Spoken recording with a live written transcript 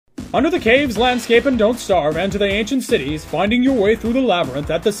Under the caves, landscape, and don't starve, and to the ancient cities, finding your way through the labyrinth,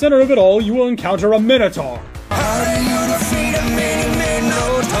 at the center of it all, you will encounter a Minotaur. How do you defeat a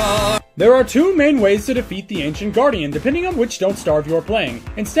Minotaur? There are two main ways to defeat the Ancient Guardian, depending on which Don't Starve you're playing.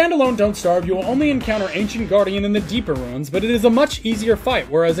 In standalone Don't Starve, you will only encounter Ancient Guardian in the deeper ruins, but it is a much easier fight,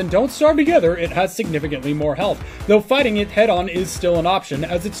 whereas in Don't Starve Together, it has significantly more health, though fighting it head-on is still an option,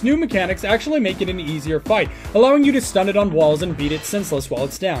 as its new mechanics actually make it an easier fight, allowing you to stun it on walls and beat it senseless while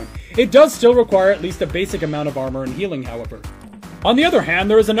it's down. It does still require at least a basic amount of armor and healing, however. On the other hand,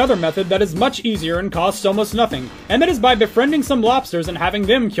 there is another method that is much easier and costs almost nothing, and that is by befriending some lobsters and having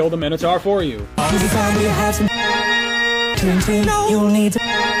them kill the Minotaur for you.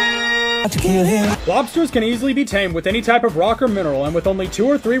 Lobsters can easily be tamed with any type of rock or mineral, and with only 2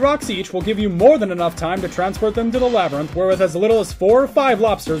 or 3 rocks each will give you more than enough time to transport them to the labyrinth, where with as little as 4 or 5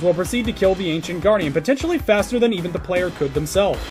 lobsters will proceed to kill the Ancient Guardian, potentially faster than even the player could themselves.